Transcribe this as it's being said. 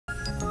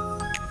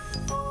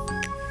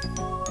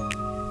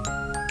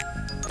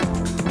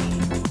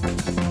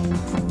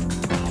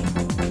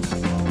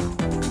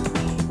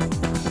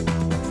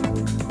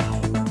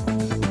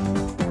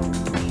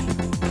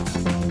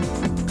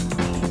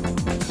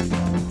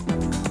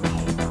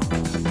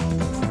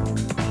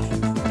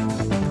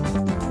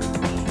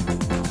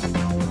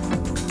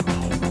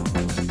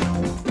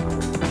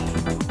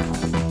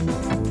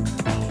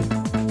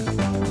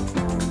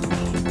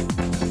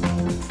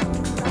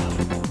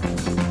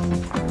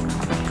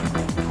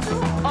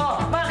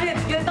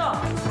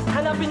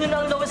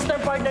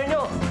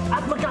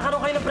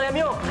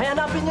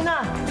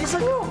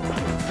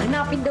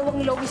hanapin daw ang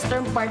lowest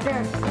term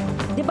partner.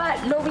 Di ba,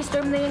 lowest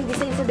term na yung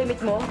design sa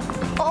damit mo?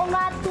 Oo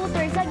nga,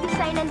 tutor, sa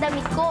design ng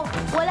damit ko.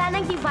 Wala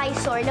nang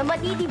divisor na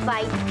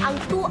madi-divide ang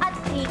 2 at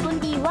 3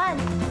 kundi 1.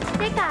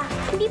 Teka,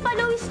 hindi pa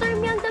lowest term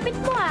yung damit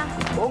mo ah.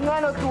 Oo nga,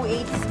 no,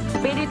 2/8.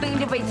 Pwede itong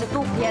i-divide sa 2.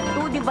 Kaya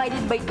 2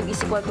 divided by 2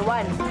 is equal to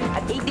 1.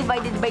 At 8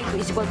 divided by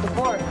 2 is equal to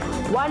 4.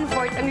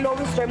 1/4 ang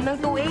lowest term ng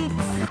 2/8.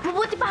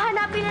 Mabuti pa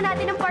hanapin na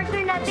natin ang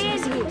partner natin.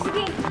 Sige.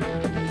 Sige.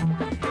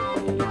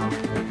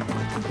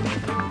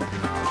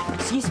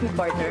 Excuse me,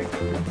 partner.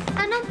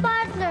 Anong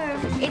partner?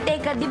 Eh,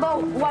 teka, di ba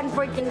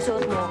 1/4 yung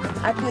suot mo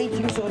at 2/8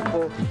 yung suot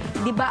ko?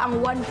 Di ba ang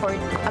 1/4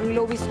 ang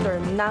lowest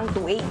term ng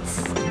 2/8?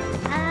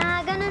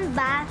 Ah, ganun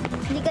ba?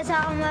 Hindi kasi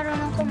ako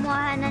marunong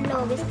kumuha ng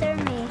lowest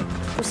term eh.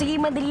 O sige,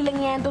 madali lang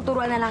yan.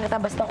 Tuturuan na lang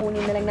kita. Basta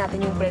kunin na lang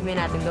natin yung premyo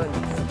natin doon.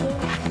 Sige.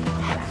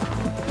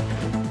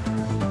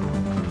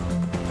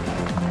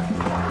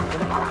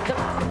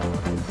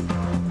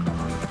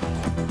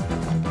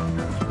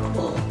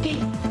 Okay.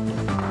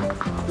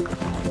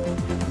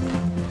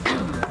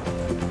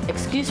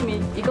 Excuse me,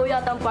 ikaw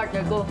yata ang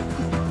partner ko.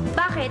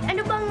 Bakit?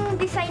 Ano bang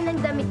design ng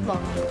damit mo?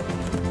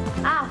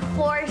 Ah,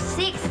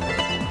 4/6.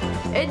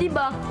 Eh di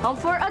ba, ang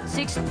 4 at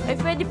 6 ay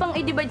pwede pang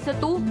i-divide sa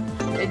 2.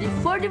 Eh di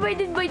 4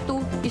 divided by 2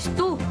 is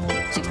 2.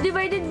 6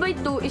 divided by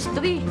 2 is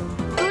 3.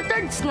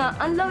 2/3 nga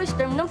ang lowest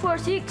term ng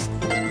 4/6.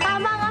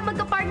 Tama nga,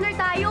 magka-partner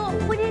tayo.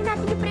 Kunin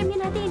natin yung premyo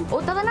natin.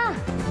 O tara na!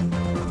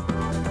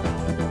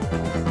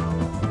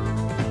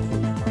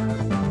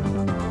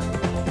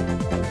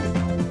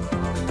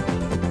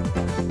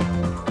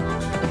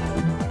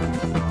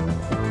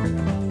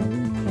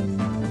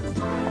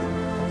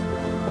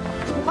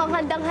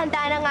 Mukhang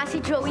handang-handa na nga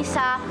si Joey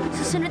sa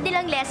susunod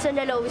nilang lesson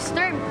na lowest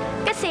term.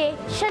 Kasi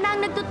siya na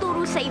ang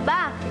nagtuturo sa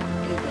iba.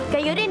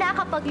 Kayo rin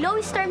kapag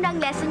lowest term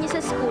ng lesson niyo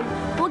sa school,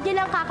 huwag niyo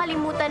lang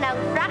kakalimutan ang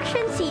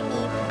Fraction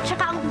City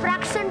tsaka ang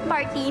Fraction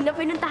Party na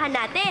pinuntahan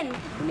natin.